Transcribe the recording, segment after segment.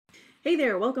Hey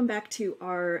there, welcome back to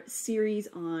our series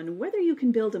on whether you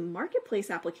can build a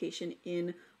marketplace application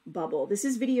in Bubble. This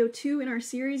is video 2 in our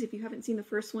series. If you haven't seen the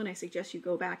first one, I suggest you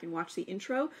go back and watch the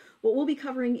intro. What we'll be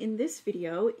covering in this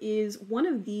video is one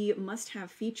of the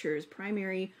must-have features,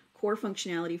 primary core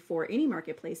functionality for any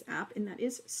marketplace app, and that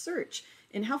is search,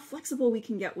 and how flexible we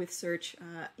can get with search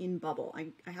in Bubble.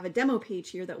 I have a demo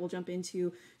page here that we'll jump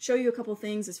into, show you a couple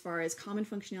things as far as common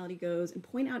functionality goes, and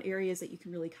point out areas that you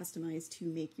can really customize to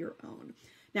make your own.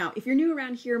 Now, if you're new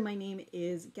around here, my name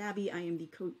is Gabby. I am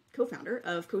the co-founder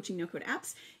of Coaching No Code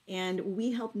Apps, and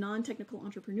we help non-technical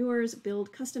entrepreneurs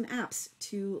build custom apps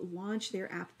to launch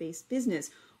their app-based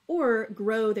business or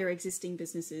grow their existing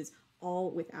businesses all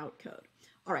without code.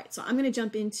 All right, so I'm going to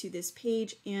jump into this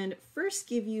page and first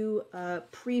give you a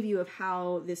preview of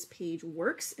how this page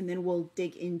works, and then we'll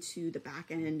dig into the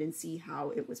back end and see how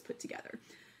it was put together.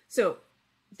 So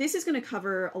this is going to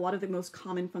cover a lot of the most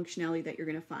common functionality that you're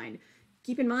going to find.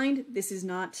 Keep in mind, this is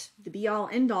not the be-all,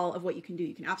 end-all of what you can do.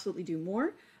 You can absolutely do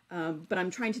more, but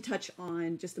I'm trying to touch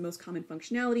on just the most common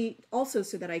functionality, also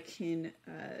so that I can,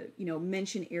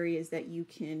 mention areas that you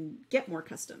can get more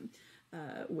custom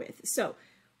with. So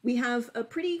we have a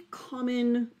pretty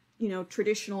common,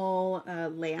 traditional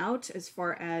layout as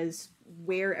far as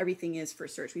where everything is for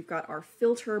search. We've got our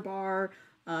filter bar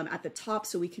at the top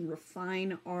so we can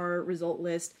refine our result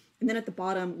list. And then at the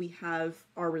bottom, we have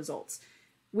our results.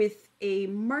 With a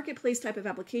marketplace type of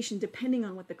application, depending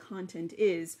on what the content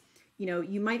is,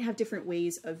 you might have different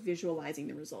ways of visualizing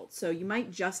the results. So you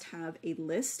might just have a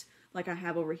list like I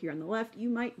have over here on the left. You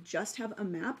might just have a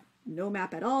map, no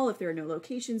map at all if there are no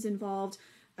locations involved.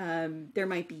 There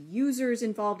might be users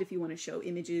involved if you want to show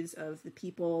images of the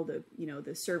people,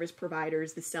 the service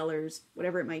providers, the sellers,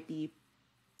 whatever it might be.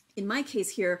 In my case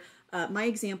here, my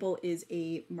example is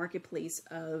a marketplace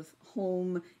of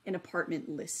home and apartment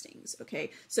listings,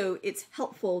 okay? So it's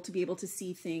helpful to be able to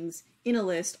see things in a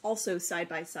list, also side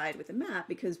by side with a map,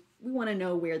 because we want to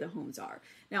know where the homes are.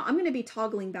 Now, I'm going to be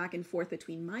toggling back and forth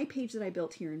between my page that I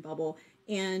built here in Bubble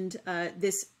and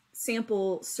this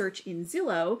sample search in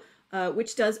Zillow,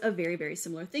 which does a very, very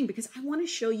similar thing, because I want to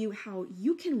show you how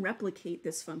you can replicate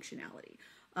this functionality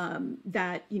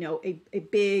that, a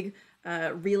big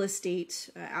real estate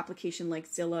application like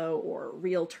Zillow or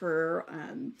Realtor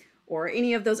or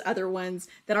any of those other ones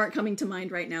that aren't coming to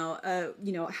mind right now,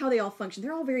 how they all function.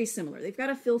 They're all very similar. They've got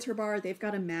a filter bar, they've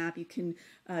got a map. You can,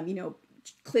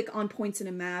 click on points in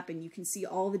a map and you can see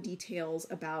all the details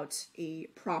about a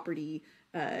property,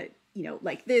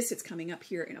 like this. It's coming up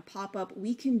here in a pop-up.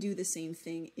 We can do the same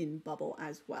thing in Bubble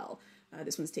as well.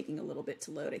 This one's taking a little bit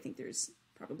to load. I think there's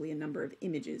probably a number of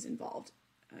images involved.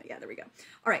 Yeah, there we go.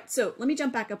 All right, so let me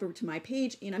jump back up over to my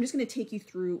page, and I'm just going to take you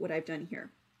through what I've done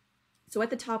here. So at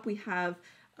the top, we have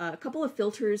a couple of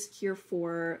filters here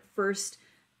for first,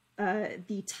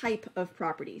 the type of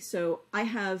property. So I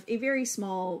have a very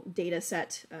small data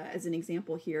set as an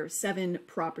example here, 7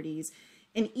 properties,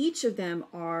 and each of them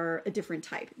are a different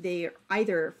type. They're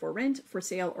either for rent, for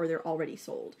sale, or they're already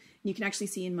sold. And you can actually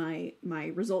see in my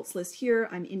results list here,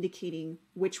 I'm indicating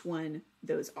which one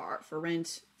those are, for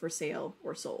rent, for sale,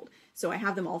 or sold. So I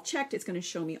have them all checked. It's going to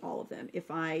show me all of them. If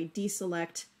I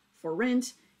deselect for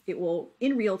rent, it will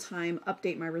in real time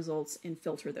update my results and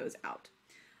filter those out.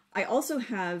 I also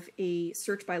have a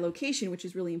search by location, which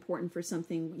is really important for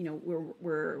something,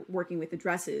 we're working with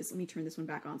addresses. Let me turn this one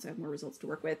back on so I have more results to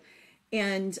work with.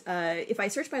 And if I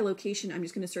search by location, I'm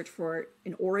just going to search for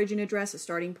an origin address, a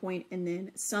starting point, and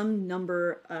then some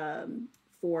number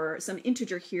for some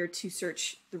integer here to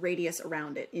search the radius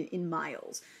around it in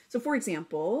miles. So for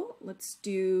example, let's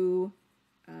do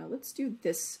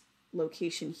this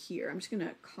location here. I'm just going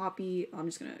to copy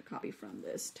from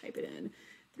this, type it in,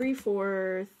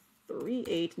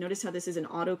 3438. Notice how this is an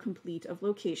autocomplete of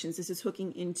locations. This is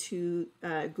hooking into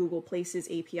Google Places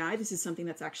API. This is something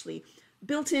that's actually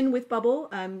built in with Bubble.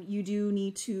 You do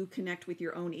need to connect with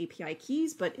your own API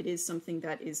keys, but it is something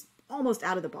that is almost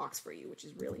out of the box for you, which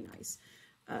is really nice.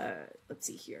 Let's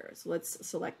see here. So let's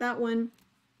select that one.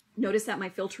 Notice that my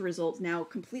filter results now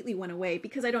completely went away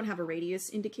because I don't have a radius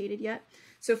indicated yet.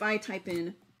 So if I type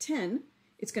in 10,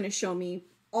 it's going to show me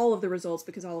all of the results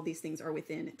because all of these things are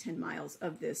within 10 miles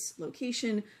of this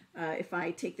location. If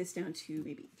I take this down to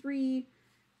maybe 3,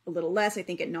 a little less, I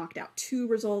think it knocked out 2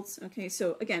 results. Okay,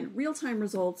 so again, real-time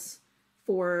results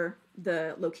for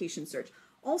the location search.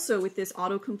 Also, with this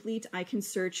autocomplete, I can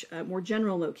search more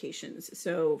general locations.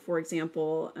 So, for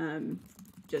example,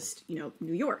 just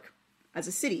New York as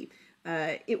a city.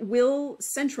 It will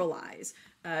centralize,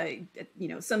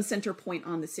 some center point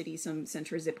on the city, some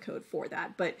center zip code for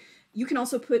that. But You can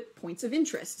also put points of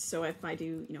interest. So if I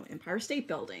do, Empire State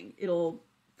Building, it'll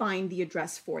find the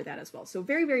address for that as well. So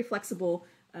very, very flexible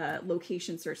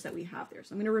location search that we have there.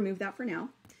 So I'm going to remove that for now.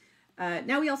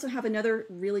 Now we also have another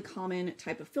really common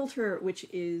type of filter, which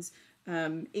is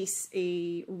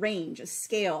a range, a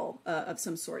scale of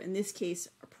some sort. In this case,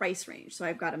 a price range. So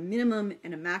I've got a minimum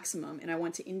and a maximum, and I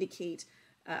want to indicate,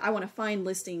 I want to find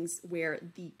listings where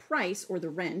the price or the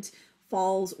rent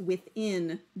falls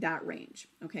within that range.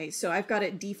 Okay, so I've got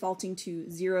it defaulting to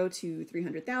 0 to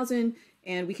 300,000,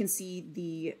 and we can see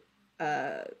the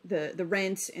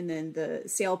rent and then the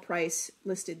sale price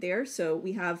listed there. So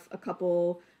we have a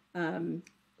couple.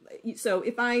 So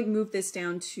if I move this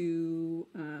down to,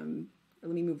 or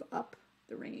let me move up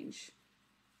the range,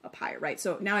 up higher, right?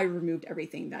 So now I removed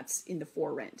everything that's in the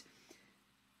for rent.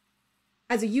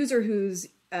 As a user who's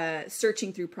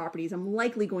searching through properties, I'm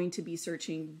likely going to be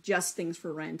searching just things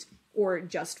for rent or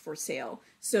just for sale.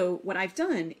 So what I've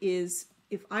done is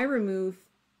if I remove,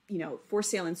 for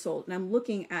sale and sold, and I'm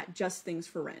looking at just things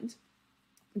for rent,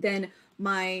 then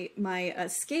my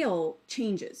scale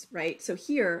changes, right? So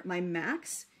here my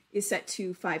max is set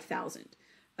to 5,000.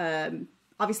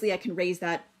 Obviously I can raise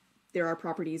that. There are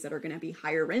properties that are going to be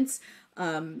higher rents.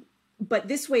 But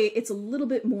this way it's a little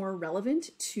bit more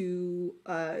relevant to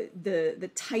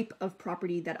the type of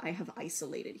property that I have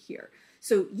isolated here.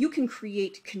 So you can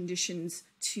create conditions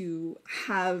to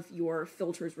have your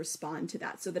filters respond to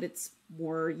that so that it's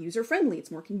more user-friendly,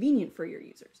 it's more convenient for your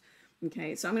users.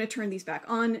 Okay, so I'm going to turn these back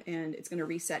on, and it's going to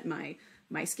reset my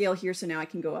scale here. So now I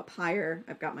can go up higher.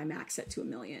 I've got my max set to 1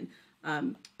 million.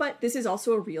 But this is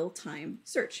also a real-time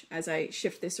search. As I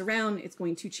shift this around, it's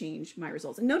going to change my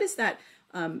results. And notice that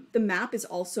the map is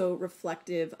also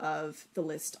reflective of the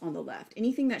list on the left.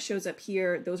 Anything that shows up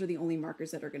here, those are the only markers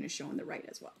that are going to show on the right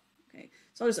as well. Okay,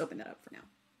 so I'll just open that up for now.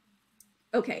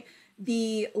 Okay,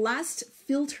 the last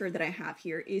filter that I have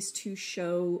here is to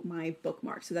show my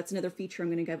bookmarks. So that's another feature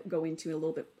I'm going to go into a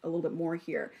little bit more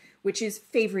here, which is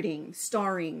favoriting,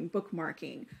 starring,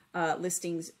 bookmarking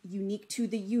listings unique to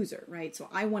the user, right? So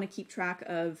I want to keep track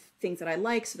of things that I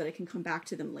like so that I can come back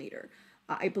to them later.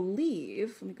 I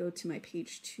believe, let me go to my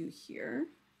page 2 here.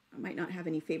 I might not have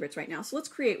any favorites right now, so let's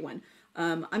create one.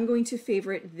 I'm going to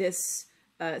favorite this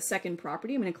second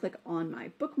property. I'm going to click on my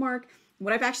bookmark.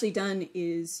 What I've actually done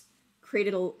is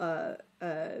created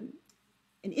an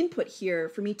input here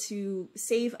for me to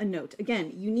save a note.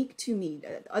 Again, unique to me.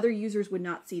 Other users would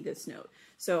not see this note.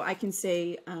 So I can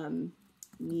say,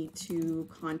 need to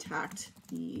contact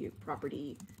the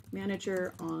property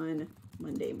manager on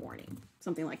Monday morning,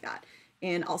 something like that.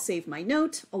 And I'll save my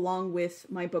note along with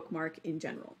my bookmark in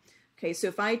general. Okay, so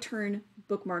if I turn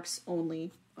bookmarks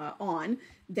only on,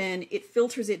 then it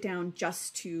filters it down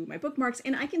just to my bookmarks,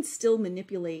 and I can still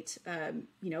manipulate,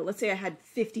 let's say I had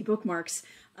 50 bookmarks,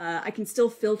 I can still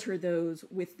filter those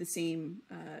with the same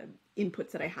inputs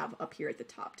that I have up here at the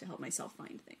top to help myself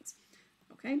find things.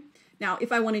 Okay, now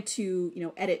if I wanted to,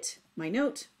 edit my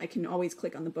note, I can always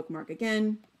click on the bookmark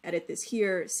again, edit this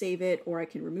here, save it, or I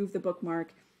can remove the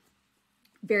bookmark.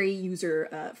 Very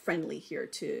user friendly here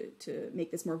to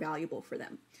make this more valuable for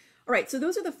them. All right, so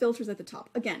those are the filters at the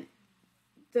top. Again,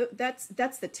 that's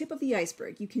the tip of the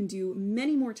iceberg. You can do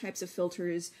many more types of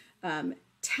filters,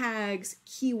 tags,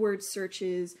 keyword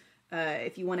searches,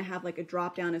 if you want to have like a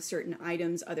drop down of certain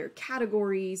items, other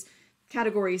categories,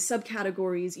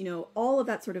 subcategories, all of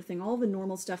that sort of thing, all the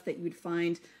normal stuff that you would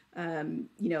find,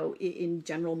 in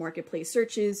general marketplace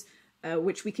searches,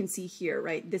 which we can see here,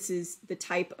 right? This is the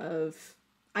type of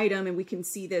item, and we can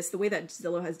see this, the way that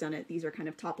Zillow has done it, these are kind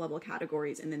of top level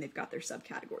categories, and then they've got their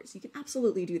subcategories. You can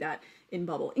absolutely do that in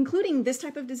Bubble, including this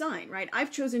type of design, right?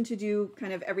 I've chosen to do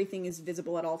kind of everything is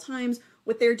visible at all times.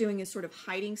 What they're doing is sort of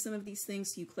hiding some of these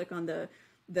things. So you click on the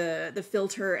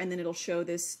filter, and then it'll show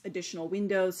this additional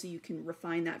window so you can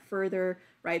refine that further,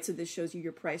 right? So this shows you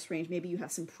your price range. Maybe you have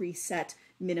some preset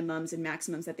minimums and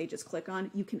maximums that they just click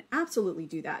on. You can absolutely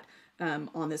do that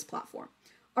on this platform.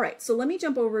 All right, so let me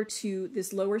jump over to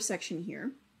this lower section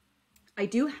here. I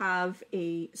do have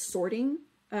a sorting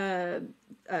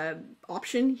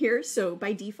option here. So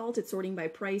by default, it's sorting by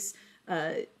price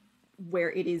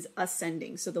where it is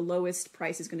ascending. So the lowest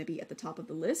price is going to be at the top of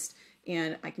the list.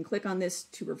 And I can click on this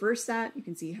to reverse that. You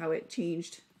can see how it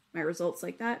changed my results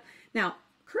like that. Now,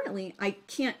 currently, I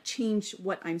can't change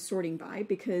what I'm sorting by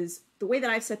because the way that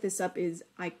I've set this up is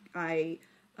I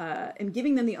am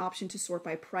giving them the option to sort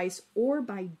by price or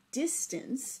by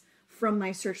distance from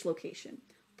my search location.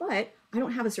 But I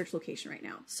don't have a search location right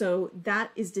now. So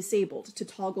that is disabled to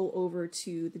toggle over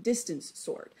to the distance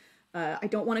sort. I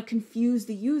don't want to confuse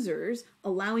the users,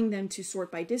 allowing them to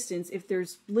sort by distance if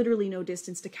there's literally no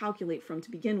distance to calculate from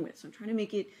to begin with. So I'm trying to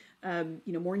make it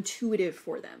more intuitive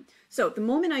for them. So the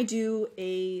moment I do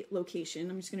a location,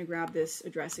 I'm just going to grab this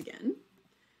address again.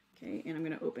 Okay, and I'm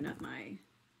going to open up my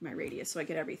radius so I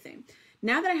get everything.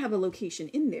 Now that I have a location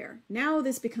in there, now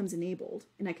this becomes enabled,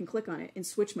 and I can click on it and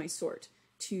switch my sort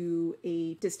to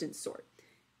a distance sort.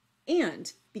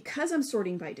 And because I'm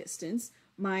sorting by distance,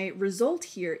 my result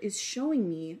here is showing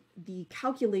me the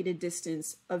calculated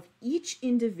distance of each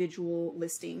individual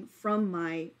listing from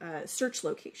my search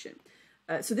location.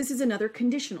 So this is another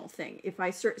conditional thing. If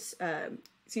I sort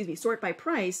by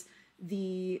price,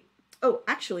 it's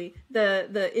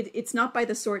not by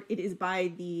the sort, it is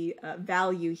by the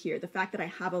value here. The fact that I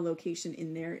have a location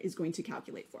in there is going to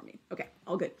calculate for me. Okay,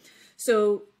 all good.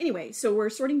 So anyway, so we're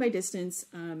sorting by distance.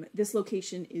 This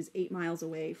location is 8 miles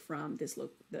away from this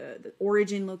the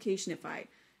origin location. If I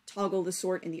toggle the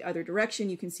sort in the other direction,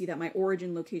 you can see that my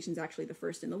origin location is actually the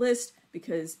first in the list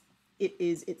because it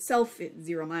is itself, it's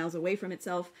 0 miles away from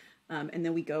itself. And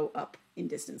then we go up in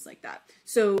distance like that.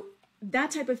 So that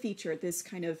type of feature, this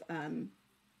kind of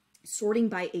sorting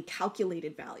by a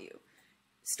calculated value,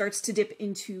 starts to dip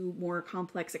into more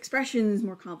complex expressions,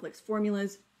 more complex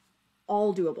formulas.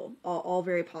 All doable, all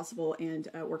very possible, and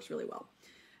works really well.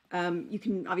 You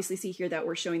can obviously see here that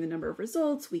we're showing the number of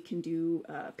results. We can do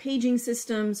paging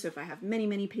systems. So if I have many,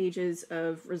 many pages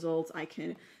of results, I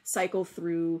can cycle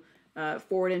through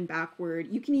forward and backward.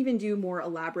 You can even do more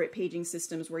elaborate paging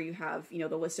systems where you have,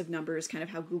 the list of numbers, kind of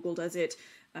how Google does it,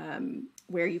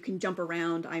 where you can jump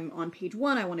around. I'm on page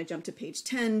 1, I want to jump to page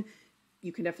 10.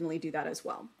 You can definitely do that as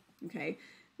well. Okay.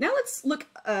 Now let's look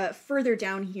further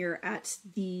down here at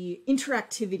the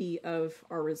interactivity of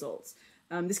our results.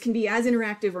 This can be as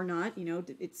interactive or not,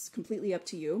 it's completely up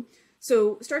to you.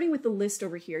 So starting with the list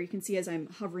over here, you can see as I'm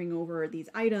hovering over these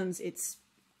items, it's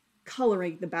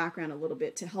coloring the background a little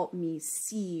bit to help me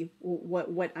see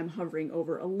what I'm hovering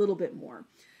over a little bit more.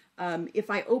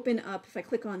 If I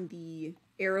click on the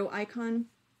arrow icon,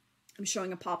 I'm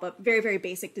showing a pop-up, very, very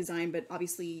basic design, but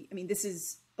obviously, this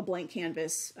is a blank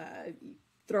canvas.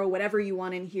 Throw whatever you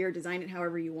want in here, design it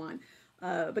however you want.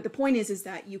 But the point is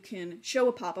that you can show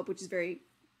a pop-up, which is very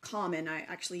common.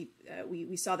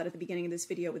 We saw that at the beginning of this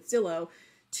video with Zillow.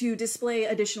 To display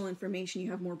additional information, you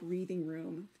have more breathing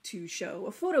room to show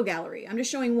a photo gallery. I'm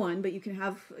just showing one, but you can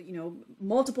have,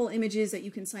 multiple images that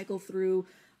you can cycle through,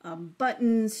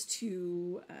 buttons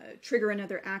to trigger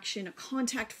another action, a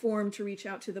contact form to reach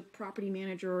out to the property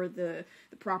manager or the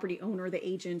property owner, the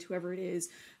agent, whoever it is,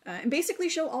 and basically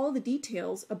show all the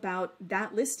details about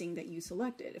that listing that you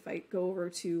selected. If I go over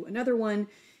to another one,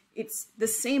 it's the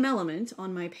same element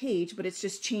on my page, but it's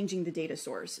just changing the data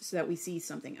source so that we see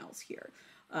something else here.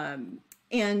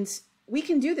 And we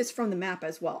can do this from the map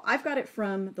as well. I've got it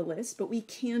from the list, but we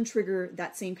can trigger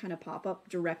that same kind of pop-up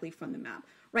directly from the map.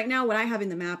 Right now, what I have in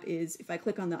the map is if I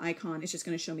click on the icon, it's just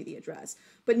going to show me the address.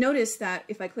 But notice that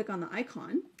if I click on the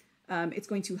icon, it's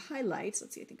going to highlight.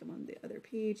 Let's see, I think I'm on the other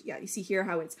page. Yeah, you see here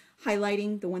how it's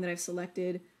highlighting the one that I've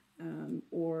selected,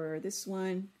 or this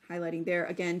one, highlighting there,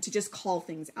 again, to just call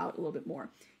things out a little bit more.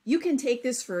 You can take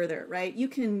this further, right? You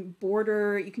can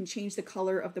border, you can change the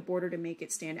color of the border to make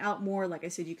it stand out more. Like I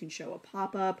said, you can show a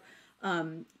pop-up.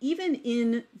 Even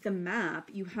in the map,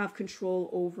 you have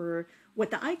control over what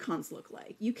the icons look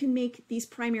like. You can make these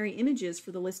primary images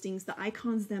for the listings the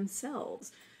icons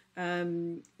themselves.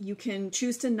 You can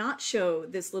choose to not show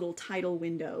this little title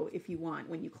window if you want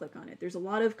when you click on it. There's a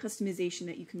lot of customization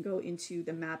that you can go into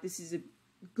the map. This is a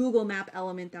Google Map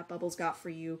element that Bubble's got for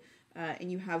you.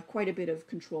 And you have quite a bit of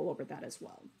control over that as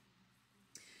well.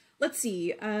 Let's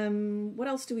see, what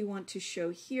else do we want to show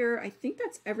here? I think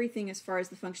that's everything as far as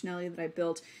the functionality that I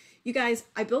built. You guys,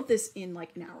 I built this in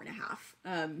like an hour and a half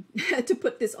to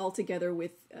put this all together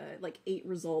with like 8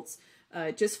 results,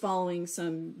 just following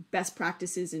some best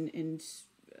practices and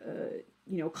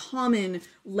common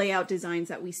layout designs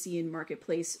that we see in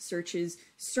marketplace searches.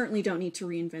 Certainly don't need to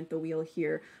reinvent the wheel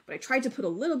here, but I tried to put a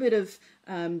little bit of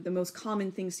the most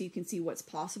common things so you can see what's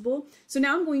possible. So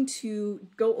now I'm going to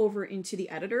go over into the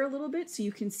editor a little bit so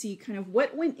you can see kind of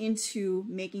what went into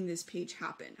making this page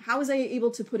happen. How was I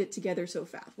able to put it together so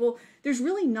fast? Well, there's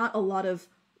really not a lot of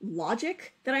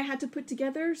logic that I had to put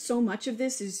together. So much of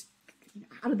this is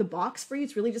out of the box for you.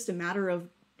 It's really just a matter of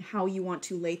how you want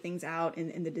to lay things out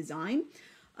in the design.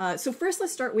 So first,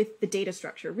 let's start with the data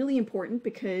structure. Really important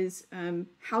because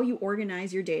how you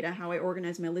organize your data, how I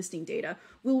organize my listing data,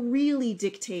 will really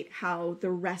dictate how the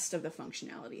rest of the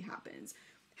functionality happens,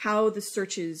 how the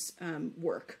searches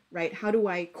work, right? How do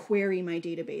I query my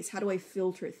database? How do I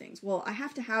filter things? Well, I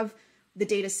have to have the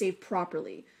data saved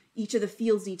properly. Each of the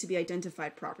fields need to be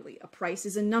identified properly. A price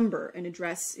is a number, an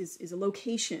address is a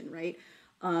location, right?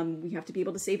 We have to be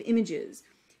able to save images.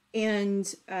 And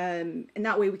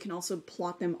that way we can also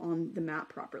plot them on the map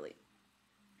properly.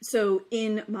 So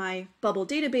in my Bubble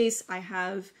database, I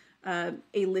have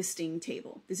a listing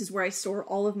table. This is where I store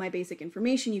all of my basic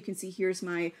information. You can see here's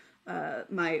my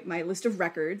my list of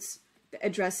records, the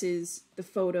addresses, the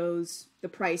photos, the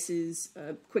prices,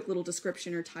 a quick little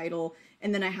description or title,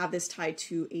 and then I have this tied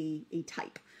to a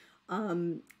type.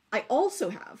 I also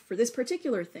have, for this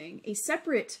particular thing, a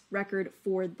separate record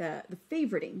for the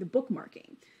favoriting, the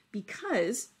bookmarking,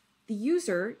 because the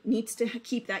user needs to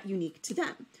keep that unique to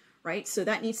them, right? So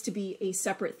that needs to be a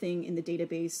separate thing in the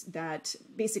database that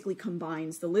basically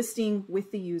combines the listing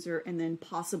with the user and then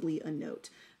possibly a note.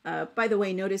 By the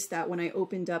way, notice that when I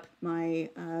opened up my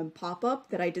pop-up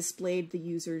that I displayed the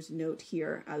user's note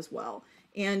here as well.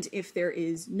 And if there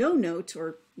is no note,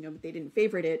 or they didn't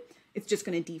favorite it, it's just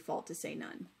going to default to say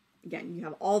none. Again, you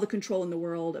have all the control in the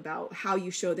world about how you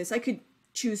show this. I could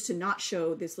choose to not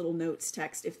show this little notes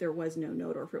text if there was no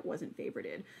note or if it wasn't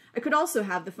favorited. I could also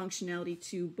have the functionality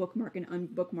to bookmark and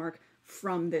unbookmark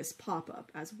from this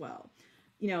pop-up as well.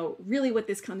 Really what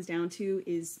this comes down to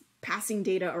is passing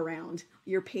data around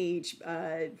your page,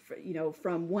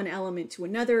 from one element to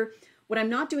another. What I'm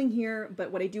not doing here,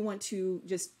 but what I do want to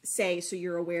just say so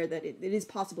you're aware that it is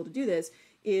possible to do this,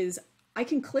 is I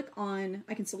can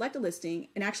select a listing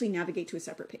and actually navigate to a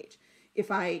separate page. If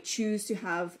I choose to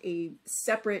have a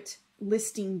separate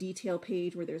listing detail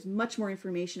page where there's much more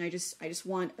information, I just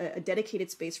want a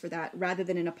dedicated space for that rather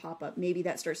than in a pop-up. Maybe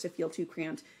that starts to feel too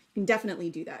cramped. You can definitely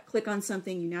do that. Click on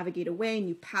something, you navigate away, and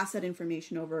you pass that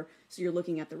information over so you're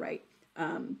looking at the right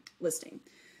listing.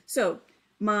 So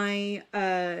my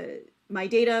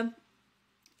data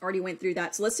already went through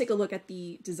that. So let's take a look at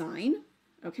the design.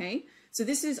 Okay, so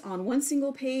this is on one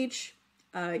single page.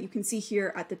 You can see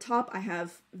here at the top, I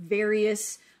have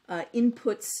various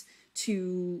inputs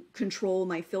to control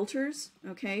my filters.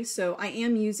 Okay, so I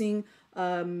am using,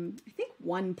 I think,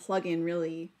 one plugin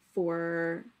really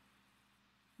for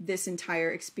this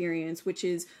entire experience, which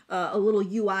is a little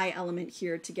UI element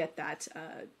here to get that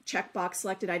checkbox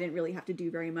selected. I didn't really have to do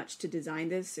very much to design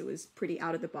this. It was pretty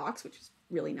out of the box, which is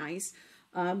really nice.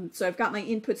 So I've got my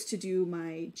inputs to do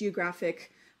my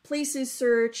geographic places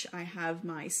search. I have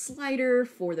my slider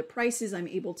for the prices. I'm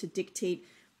able to dictate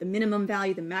the minimum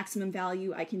value, the maximum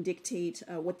value. I can dictate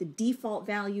what the default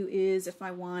value is if I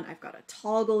want. I've got a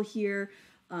toggle here.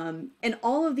 And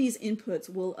all of these inputs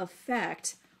will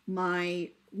affect my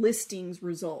listings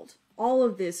result. All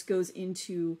of this goes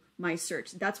into my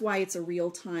search. That's why it's a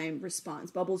real-time response.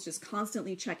 Bubble's just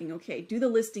constantly checking, okay, do the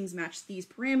listings match these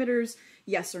parameters?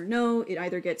 Yes or no? It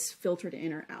either gets filtered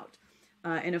in or out.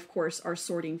 And of course, our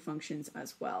sorting functions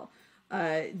as well.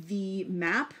 The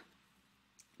map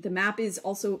is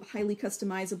also highly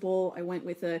customizable. I went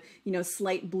with a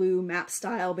slight blue map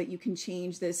style, but you can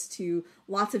change this to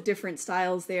lots of different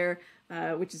styles there,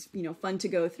 which is fun to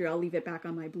go through. I'll leave it back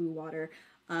on my blue water.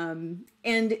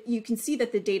 And you can see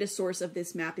that the data source of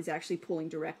this map is actually pulling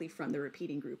directly from the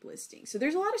repeating group listing. So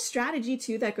there's a lot of strategy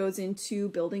too that goes into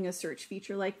building a search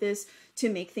feature like this to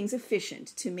make things efficient,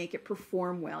 to make it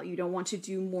perform well. You don't want to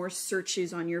do more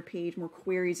searches on your page, more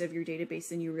queries of your database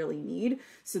than you really need.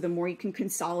 So the more you can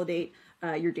consolidate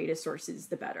your data sources,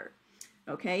 the better.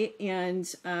 Okay, and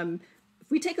if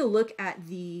we take a look at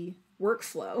the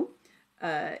workflow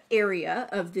area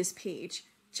of this page,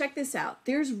 check this out.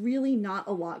 There's really not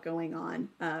a lot going on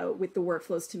with the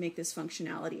workflows to make this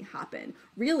functionality happen.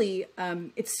 Really,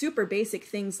 it's super basic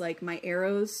things like my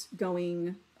arrows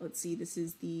going, let's see, this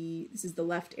is the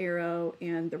left arrow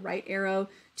and the right arrow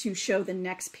to show the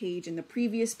next page and the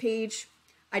previous page.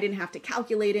 I didn't have to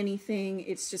calculate anything.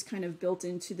 It's just kind of built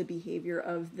into the behavior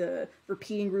of the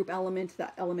repeating group element,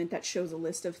 that element that shows a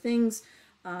list of things.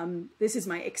 This is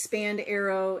my expand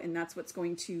arrow, and that's what's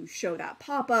going to show that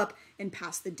pop-up and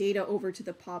pass the data over to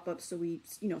the pop-up so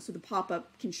so the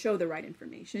pop-up can show the right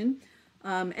information.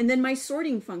 And then my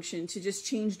sorting function to just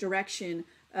change direction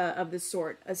of the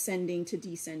sort, ascending to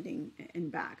descending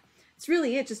and back. It's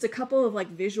really it, just a couple of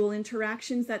visual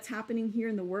interactions that's happening here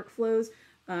in the workflows.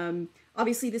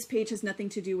 Obviously this page has nothing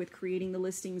to do with creating the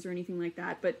listings or anything like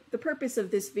that, but the purpose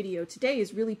of this video today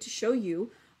is really to show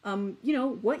you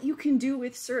what you can do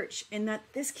with search, and that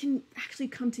this can actually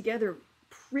come together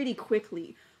pretty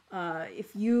quickly.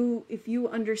 If you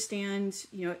understand,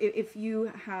 if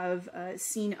you have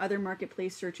seen other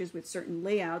marketplace searches with certain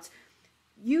layouts,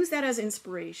 use that as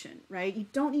inspiration, right? You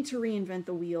don't need to reinvent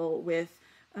the wheel with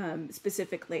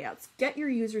specific layouts. Get your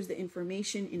users the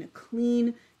information in a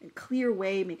clean and clear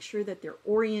way. Make sure that they're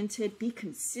oriented. Be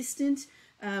consistent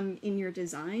in your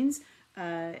designs.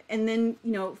 And then,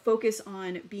 focus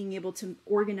on being able to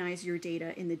organize your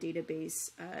data in the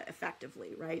database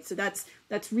effectively, right? So that's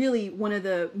really one of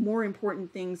the more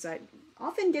important things that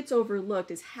often gets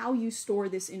overlooked, is how you store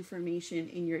this information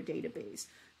in your database.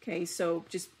 Okay, so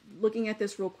just looking at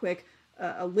this real quick,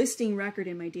 a listing record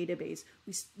in my database,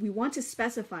 we want to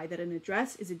specify that an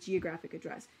address is a geographic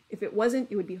address. If it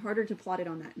wasn't, it would be harder to plot it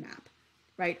on that map,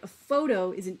 right? A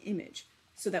photo is an image,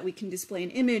 so that we can display an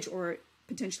image or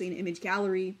potentially an image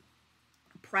gallery.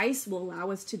 Price will allow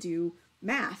us to do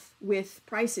math with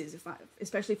prices,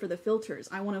 especially for the filters.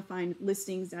 I want to find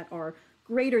listings that are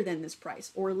greater than this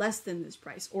price or less than this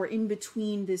price or in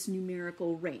between this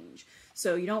numerical range.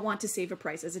 So you don't want to save a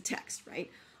price as a text, right?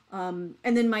 And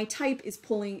then my type is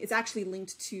actually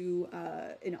linked to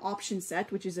an option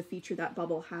set, which is a feature that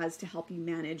Bubble has to help you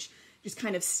manage just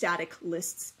kind of static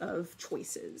lists of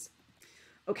choices.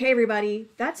 Okay, everybody,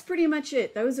 that's pretty much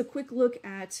it. That was a quick look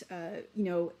at, a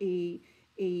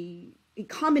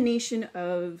combination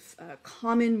of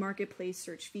common marketplace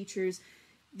search features.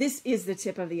 This is the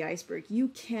tip of the iceberg. You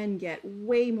can get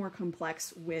way more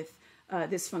complex with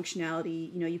this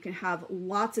functionality. You can have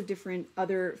lots of different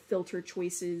other filter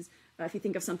choices. If you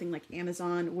think of something like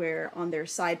Amazon, where on their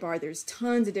sidebar, there's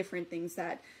tons of different things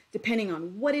that, depending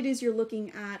on what it is you're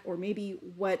looking at, or maybe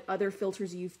what other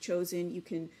filters you've chosen, you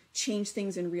can change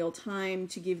things in real time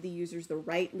to give the users the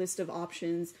right list of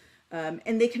options.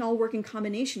 And they can all work in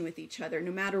combination with each other.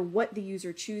 No matter what the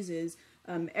user chooses,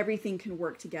 everything can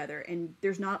work together. And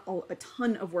there's not a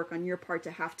ton of work on your part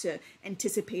to have to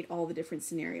anticipate all the different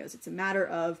scenarios. It's a matter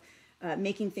of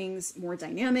making things more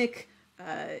dynamic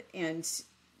and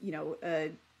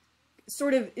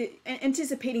sort of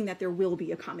anticipating that there will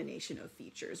be a combination of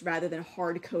features rather than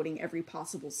hard coding every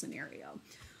possible scenario.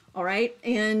 All right,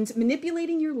 and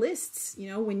manipulating your lists.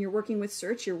 When you're working with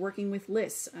search, you're working with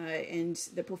lists, and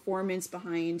the performance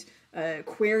behind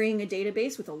querying a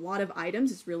database with a lot of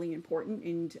items is really important.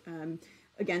 And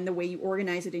again, the way you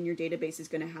organize it in your database is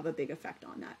going to have a big effect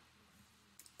on that.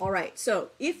 All right, so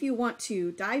if you want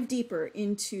to dive deeper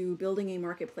into building a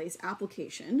marketplace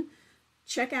application,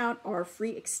 check out our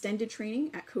free extended training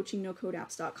at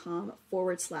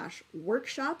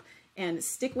coachingnocodeapps.com/workshop, and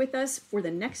stick with us for the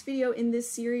next video in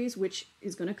this series, which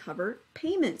is going to cover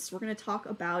payments. We're going to talk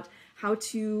about how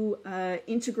to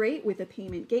integrate with a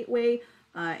payment gateway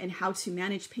and how to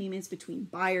manage payments between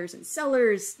buyers and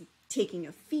sellers, taking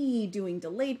a fee, doing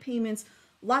delayed payments,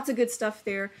 lots of good stuff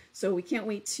there. So we can't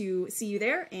wait to see you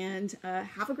there, and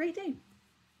have a great day.